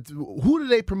up for who do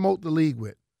they promote the league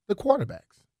with? The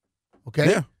quarterbacks.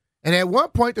 Okay? Yeah. And at one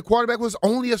point, the quarterback was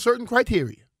only a certain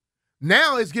criteria.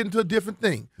 Now it's getting to a different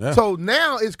thing. Yeah. So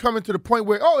now it's coming to the point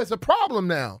where, it's a problem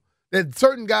now that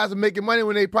certain guys are making money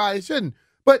when they probably shouldn't.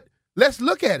 But let's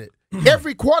look at it.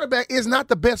 Every quarterback is not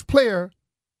the best player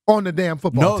on the damn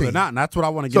football team. No, they're not. And that's what I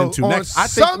want to get into next. I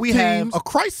think we have a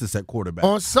crisis at quarterback.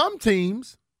 On some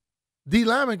teams, D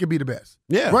lineman can be the best.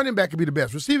 Yeah. Running back can be the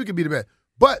best. Receiver can be the best.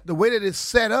 But the way that it's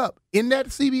set up in that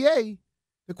CBA,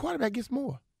 the quarterback gets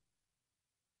more.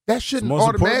 That shouldn't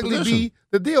automatically be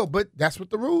the deal, but that's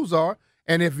what the rules are.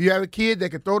 And if you have a kid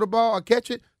that can throw the ball or catch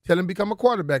it, tell him to become a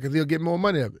quarterback because he'll get more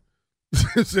money of it. See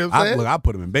what I'm saying? I'll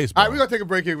put him in baseball. All right, we're going to take a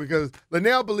break here because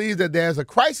Linnell believes that there's a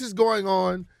crisis going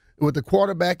on with the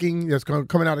quarterbacking that's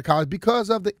coming out of college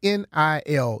because of the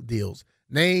NIL deals,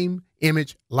 name,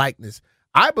 image, likeness.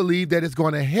 I believe that it's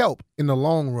going to help in the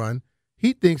long run.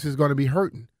 He thinks it's going to be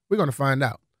hurting. We're going to find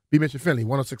out. B. Mitchell Finley,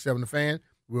 106.7 The Fan.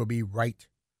 We'll be right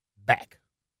back.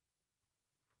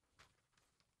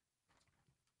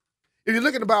 If you're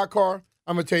looking to buy a car,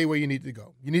 I'm going to tell you where you need to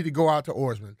go. You need to go out to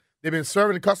Ourisman. They've been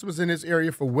serving the customers in this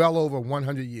area for well over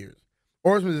 100 years.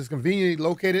 Ourisman is conveniently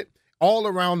located all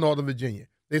around Northern Virginia.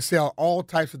 They sell all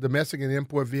types of domestic and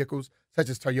import vehicles such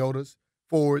as Toyotas,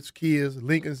 Fords, Kias,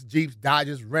 Lincolns, Jeeps,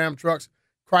 Dodges, Ram trucks,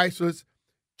 Chryslers,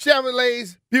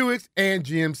 Chevrolets, Buicks, and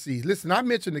GMCs. Listen, I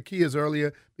mentioned the Kias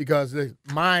earlier because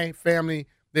my family,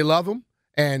 they love them,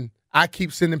 and I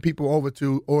keep sending people over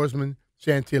to Ourisman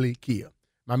Chantilly Kia.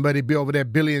 My buddy Bill over there,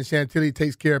 Billy and Chantilly,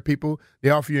 takes care of people. They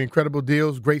offer you incredible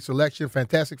deals, great selection,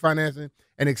 fantastic financing,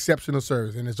 and exceptional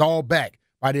service. And it's all backed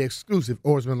by the exclusive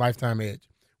Ourisman Lifetime Edge.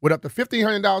 with up to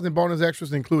 $1,500 in bonus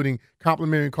extras, including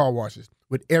complimentary car washes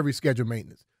with every scheduled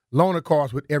maintenance, loaner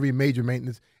cars with every major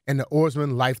maintenance, and the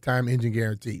Ourisman Lifetime Engine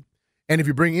Guarantee. And if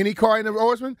you bring any car into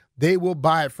Ourisman, they will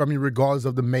buy it from you regardless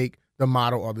of the make, the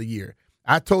model, or the year.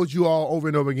 I told you all over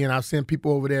and over again, I've sent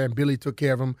people over there, and Billy took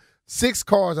care of them. 6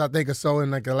 cars, I think, or so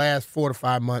in like the last 4 to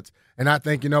 5 months. And I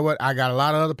think, you know what, I got a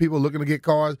lot of other people looking to get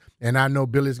cars, and I know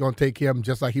Billy's going to take care of them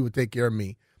just like he would take care of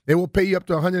me. They will pay you up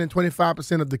to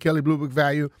 125% of the Kelley Blue Book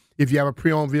value if you have a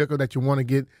pre-owned vehicle that you want to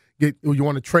get or you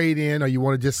want to trade in or you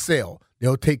want to just sell.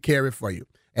 They'll take care of it for you.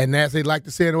 And as they like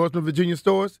to say in Ourisman, Virginia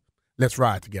stores, let's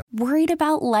ride together. Worried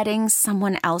about letting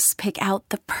someone else pick out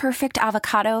the perfect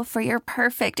avocado for your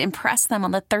perfect impress them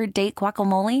on the third date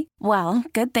guacamole? Well,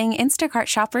 good thing Instacart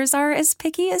shoppers are as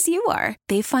picky as you are.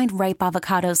 They find ripe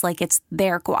avocados like it's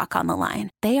their guac on the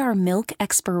line. They are milk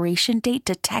expiration date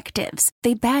detectives.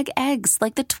 They bag eggs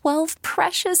like the 12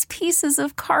 precious pieces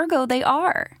of cargo they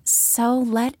are. So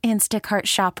let Instacart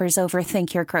shoppers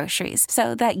overthink your groceries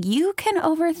so that you can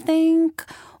overthink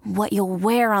what you'll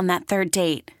wear on that third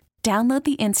date. Download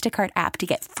the Instacart app to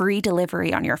get free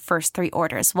delivery on your first 3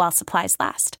 orders while supplies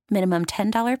last. Minimum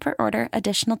 $10 per order.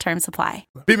 Additional terms apply.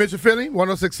 B. Mitchell Philly,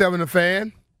 106.7 The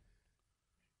Fan.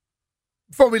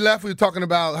 Before we left, we were talking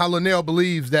about how Linnell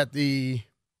believes that the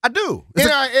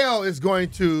NIL is going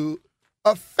to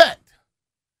affect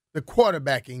the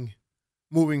quarterbacking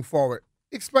moving forward.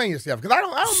 Explain yourself, because I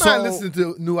don't mind listening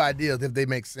to new ideas if they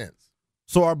make sense.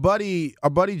 So our buddy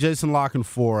Jason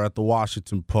Lockenfor at the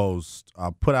Washington Post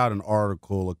put out an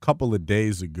article a couple of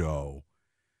days ago,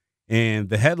 and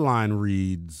the headline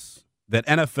reads that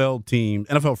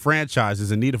NFL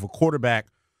franchises in need of a quarterback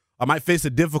might face a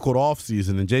difficult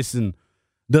offseason, and Jason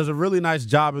does a really nice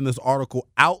job in this article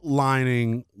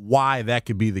outlining why that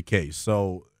could be the case.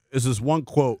 So it's this one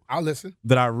quote I'll listen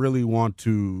that I really want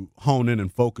to hone in and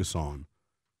focus on.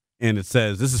 And it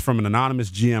says, this is from an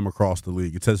anonymous GM across the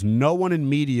league. It says, no one in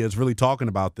media is really talking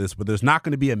about this, but there's not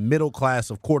going to be a middle class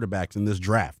of quarterbacks in this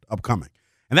draft upcoming.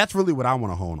 And that's really what I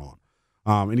want to hone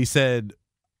on. And he said,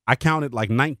 I counted like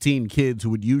 19 kids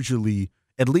who would usually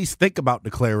at least think about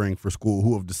declaring for school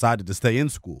who have decided to stay in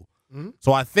school. Mm-hmm.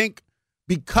 So I think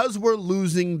because we're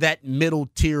losing that middle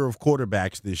tier of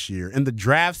quarterbacks this year, in the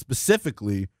draft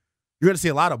specifically, you're going to see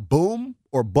a lot of boom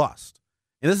or bust.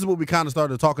 And this is what we kind of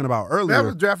started talking about earlier. That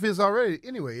was draft is already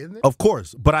anyway, isn't it? Of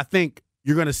course. But I think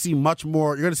you're going to see much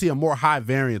more. You're going to see a more high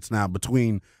variance now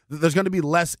between. There's going to be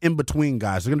less in between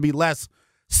guys. There's going to be less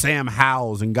Sam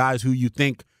Howells and guys who you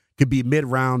think could be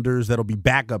mid-rounders that'll be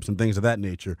backups and things of that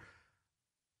nature.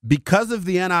 Because of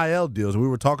the NIL deals, and we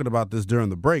were talking about this during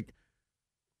the break,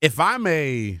 if I'm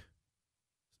a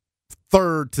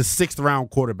 3rd to 6th round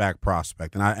quarterback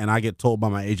prospect and I get told by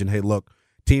my agent, hey, look,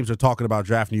 teams are talking about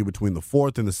drafting you between the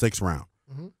 4th and the 6th round.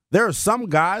 Mm-hmm. There are some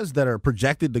guys that are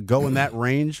projected to go in that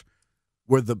range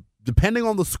where depending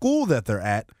on the school that they're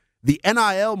at, the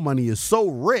NIL money is so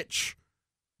rich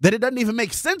that it doesn't even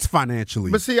make sense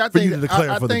financially. But see, I think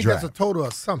that's a total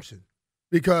assumption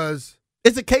because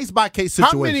it's a case-by-case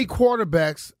situation. How many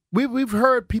quarterbacks we've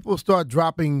heard people start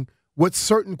dropping what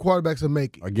certain quarterbacks are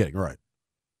making? Are getting right.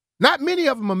 Not many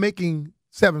of them are making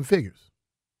 7 figures.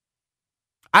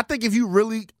 I think if you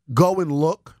really go and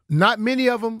look, not many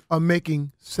of them are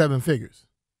making 7 figures.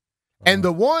 And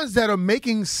the ones that are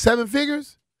making 7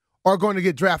 figures are going to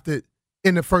get drafted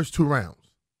in the first 2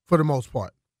 rounds for the most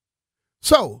part.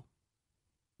 So,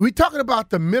 we're talking about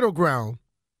the middle ground.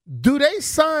 Do they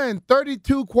sign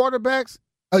 32 quarterbacks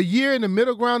a year in the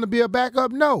middle ground to be a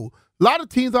backup? No. A lot of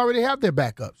teams already have their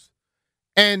backups.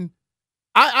 And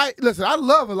listen, I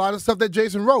love a lot of stuff that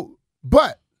Jason wrote,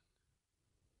 but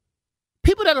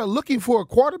people that are looking for a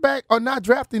quarterback are not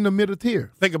drafting the middle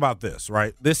tier. Think about this,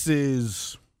 right?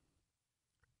 Let's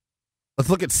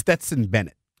look at Stetson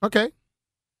Bennett. Okay.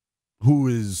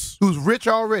 Who's rich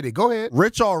already. Go ahead.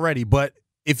 Rich already, but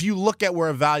if you look at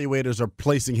where evaluators are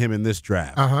placing him in this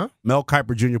draft, Mel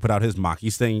Kiper Jr. put out his mock.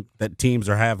 He's saying that teams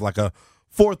have like a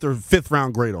 4th or 5th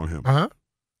round grade on him.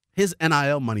 His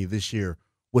NIL money this year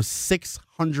was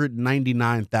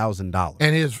 $699,000.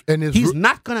 And he's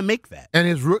not going to make that.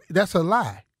 And that's a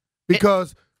lie,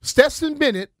 because Stetson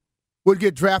Bennett would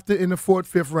get drafted in the 4th,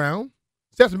 5th round.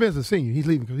 Stetson Bennett's a senior. He's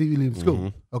leaving school.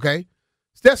 Mm-hmm. Okay,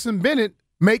 Stetson Bennett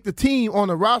make the team on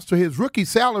the roster. His rookie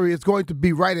salary is going to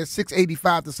be right at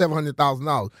 $685,000 to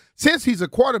 $700,000. Since he's a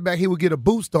quarterback, he will get a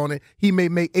boost on it. He may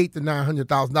make $800,000 to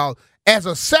 $900,000 as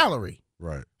a salary.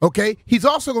 Right. Okay. He's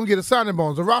also going to get a signing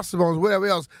bonus, a roster bonus, whatever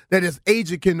else that his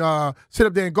agent can sit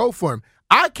up there and go for him.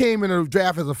 I came in the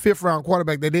draft as a 5th round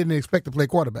quarterback that didn't expect to play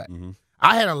quarterback. Mm-hmm.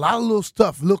 I had a lot of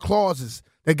little clauses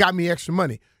that got me extra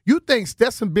money. You think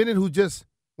Stetson Bennett, who just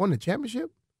won the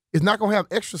championship, is not going to have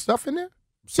extra stuff in there?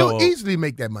 So He'll easily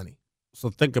make that money. So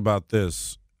think about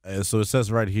this. So it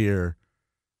says right here,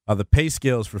 the pay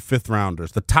scales for fifth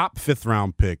rounders. The top fifth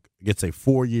round pick gets a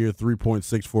 4-year,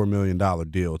 $3.64 million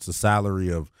deal. It's a salary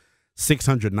of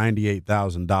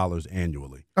 $698,000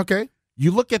 annually. Okay.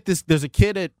 You look at this, there's a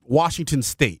kid at Washington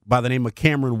State by the name of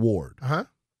Cameron Ward. Uh-huh.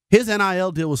 His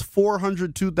NIL deal was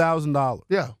 $402,000.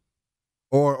 Yeah.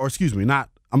 Or excuse me,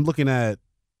 I'm looking at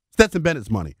Stetson Bennett's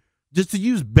money. Just to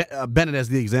use Bennett as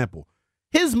the example.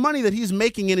 His money that he's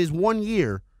making in his 1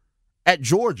 year at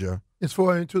Georgia. It's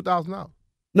 $402,000.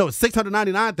 No, it's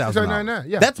 $699,000. $699,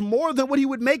 yeah. That's more than what he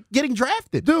would make getting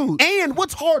drafted. Dude. And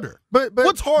what's harder? But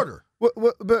what's harder?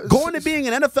 But Going to being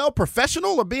an NFL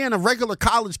professional or being a regular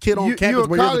college kid on campus you're a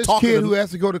where you're college talking kid to who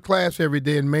has to go to class every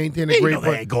day and maintain a great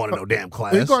they ain't going to no damn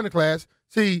class. He's going to class.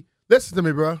 See, listen to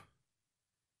me, bro.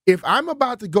 If I'm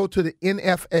about to go to the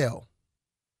NFL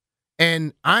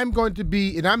and I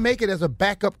make it as a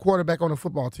backup quarterback on a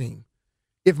football team,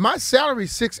 if my salary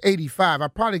is $685, I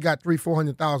probably got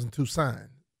 $300,000-$400,000 to sign.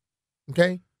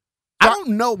 Okay? I don't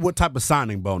know what type of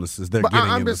signing bonuses they're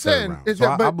getting in the third round.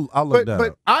 So I'll look that up.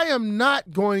 But I am not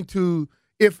going to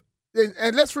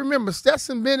and let's remember,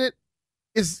 Stetson Bennett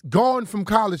is gone from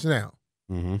college now.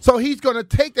 Mm-hmm. So he's going to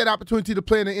take that opportunity to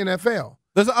play in the NFL.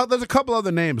 There's a couple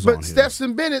other names but on here.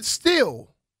 Stetson Bennett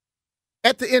still,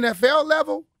 at the NFL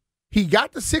level, he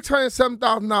got the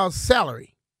 $607,000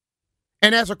 salary.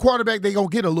 And as a quarterback, they're going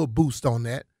to get a little boost on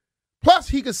that. Plus,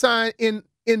 he could sign in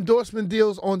endorsement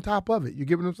deals on top of it. You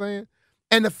get what I'm saying?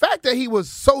 And the fact that he was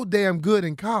so damn good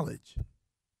in college,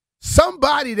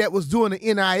 somebody that was doing an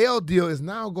NIL deal is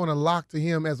now going to lock to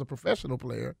him as a professional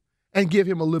player and give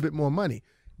him a little bit more money.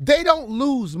 They don't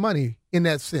lose money in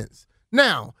that sense.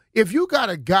 Now, if you got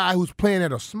a guy who's playing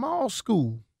at a small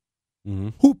school, mm-hmm.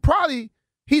 who probably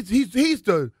he's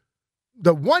the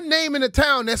one name in the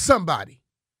town that's somebody,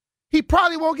 he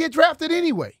probably won't get drafted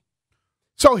anyway.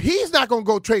 So he's not going to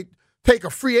go take a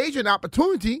free agent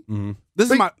opportunity. Mm-hmm. This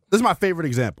is my favorite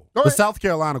example. The South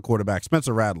Carolina quarterback,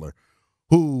 Spencer Rattler,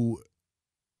 who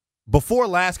before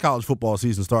last college football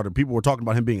season started, people were talking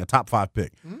about him being a top 5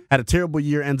 pick. Mm-hmm. Had a terrible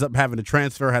year, ends up having to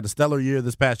transfer, had a stellar year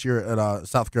this past year at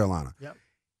South Carolina. Yep.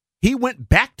 He went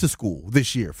back to school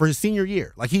this year for his senior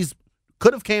year. Like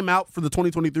could have came out for the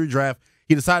 2023 draft.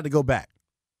 He decided to go back.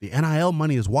 The NIL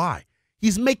money is why.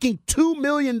 He's making $2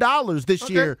 million this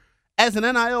year as an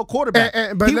NIL quarterback.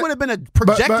 He would have been a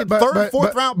projected third,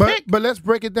 fourth round pick. But let's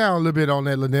break it down a little bit on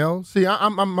that, Linnell. See,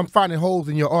 I'm finding holes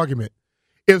in your argument.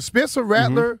 If Spencer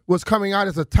Rattler was coming out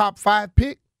as a top 5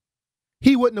 pick,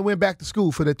 he wouldn't have went back to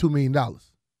school for that $2 million.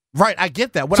 Right, I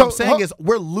get that. What I'm saying is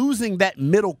we're losing that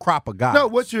middle crop of guys. No,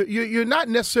 what you're not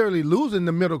necessarily losing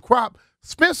the middle crop.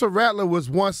 Spencer Rattler was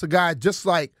once a guy just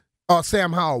like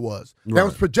Sam Howell was. That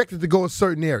was projected to go a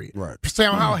certain area. Right.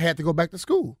 Sam Howell had to go back to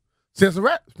school. Spencer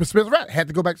Rattler had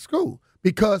to go back to school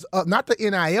because of not the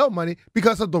NIL money,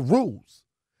 because of the rules.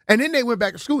 And then they went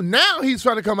back to school. Now he's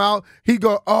trying to come out. He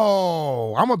go,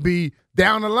 I'm going to be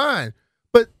down the line.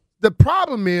 But the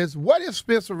problem is, what if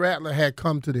Spencer Rattler had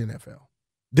come to the NFL?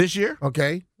 This year?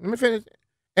 Okay, let me finish.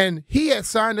 And he had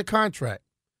signed a contract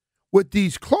with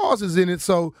these clauses in it,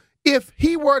 so if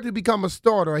he were to become a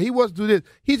starter, or he was to do this,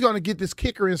 he's going to get this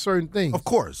kicker in certain things. Of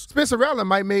course. Spencer Rattler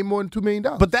might make more than $2 million.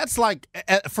 But that's like,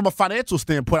 from a financial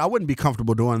standpoint, I wouldn't be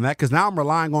comfortable doing that because now I'm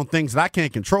relying on things that I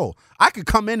can't control. I could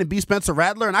come in and be Spencer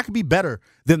Rattler, and I could be better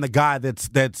than the guy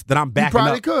that I'm backing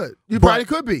up. You probably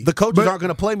could be. The coaches aren't going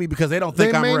to play me because they don't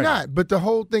think I'm ready. They may not, but the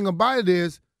whole thing about it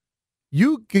is,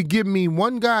 you could give me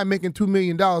one guy making $2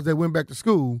 million that went back to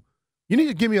school. You need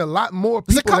to give me a lot more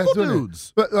people. There's a couple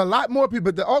dudes. But a lot more people.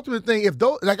 But the ultimate thing, if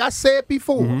those, like I said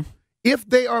before, if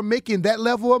they are making that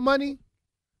level of money,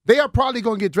 they are probably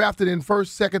going to get drafted in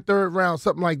first, second, third round,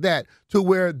 something like that, to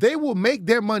where they will make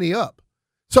their money up.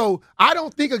 So I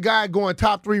don't think a guy going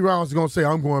top 3 rounds is going to say,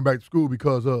 I'm going back to school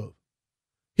because of.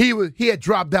 He had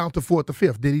dropped down to 4th or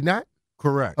 5th, did he not?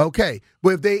 Correct. Okay. But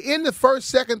if they in the first,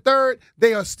 second, third,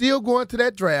 they are still going to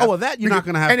that draft. Oh, well, that you're not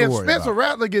going to have to worry about. And if Spencer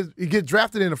Rattler gets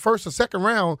drafted in the first or second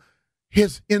round,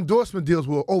 his endorsement deals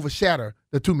will overshadow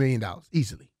the $2 million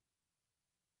easily.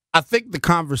 I think the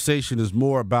conversation is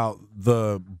more about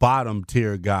the bottom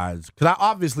tier guys. Because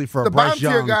obviously for a Bryce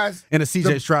Young guys, and a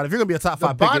CJ Stroud, if you're going to be a top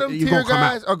 5 pick, you're going to come out. The bottom tier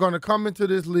guys are going to come into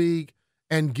this league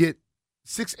and get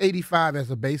 $685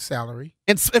 as a base salary.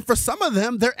 And for some of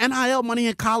them, their NIL money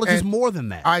in college is more than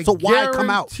that. So why come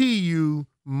out? I guarantee you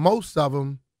most of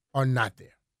them are not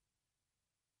there.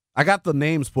 I got the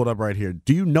names pulled up right here.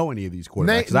 Do you know any of these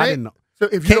quarterbacks? 'Cause I didn't know. So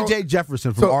if KJ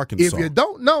Jefferson from Arkansas. If you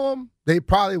don't know them, they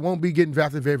probably won't be getting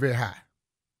drafted very, very high.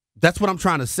 That's what I'm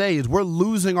trying to say is we're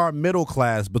losing our middle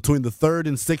class between the 3rd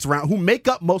and 6th round, who make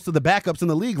up most of the backups in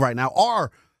the league right now,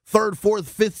 are 3rd, 4th,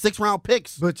 5th, 6th round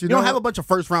picks. But you don't know, have a bunch of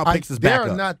first-round picks as backups. There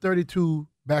are not 32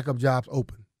 backup jobs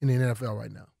open in the NFL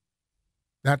right now.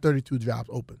 Not 32 jobs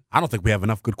open. I don't think we have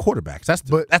enough good quarterbacks.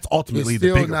 That's ultimately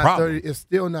the bigger problem. It's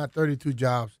still not 32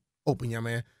 jobs open, young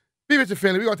man. Be Mr.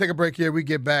 Finley. We're going to take a break here. We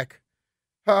get back.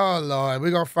 Oh, Lord. We're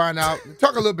going to find out,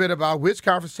 talk a little bit about which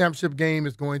conference championship game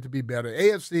is going to be better.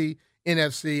 AFC,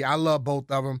 NFC. I love both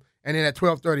of them. And then at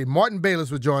 12:30, Martin Bayless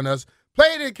will join us.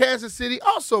 Played in Kansas City.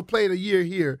 Also played a year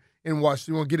here in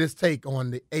Washington. We'll get his take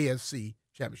on the AFC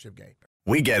championship game.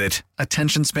 We get it.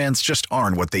 Attention spans just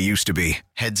aren't what they used to be.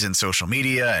 Heads in social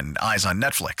media and eyes on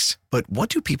Netflix. But what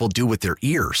do people do with their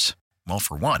ears? Well,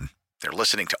 for one, they're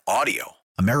listening to audio.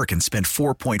 Americans spend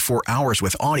 4.4 hours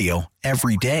with audio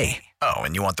every day. Oh,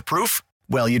 and you want the proof?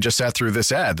 Well, you just sat through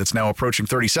this ad that's now approaching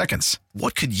 30 seconds.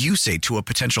 What could you say to a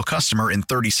potential customer in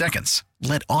 30 seconds?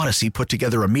 Let Odyssey put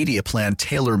together a media plan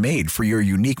tailor-made for your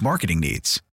unique marketing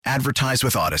needs. Advertise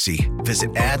with Odyssey.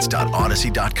 Visit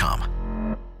ads.odyssey.com.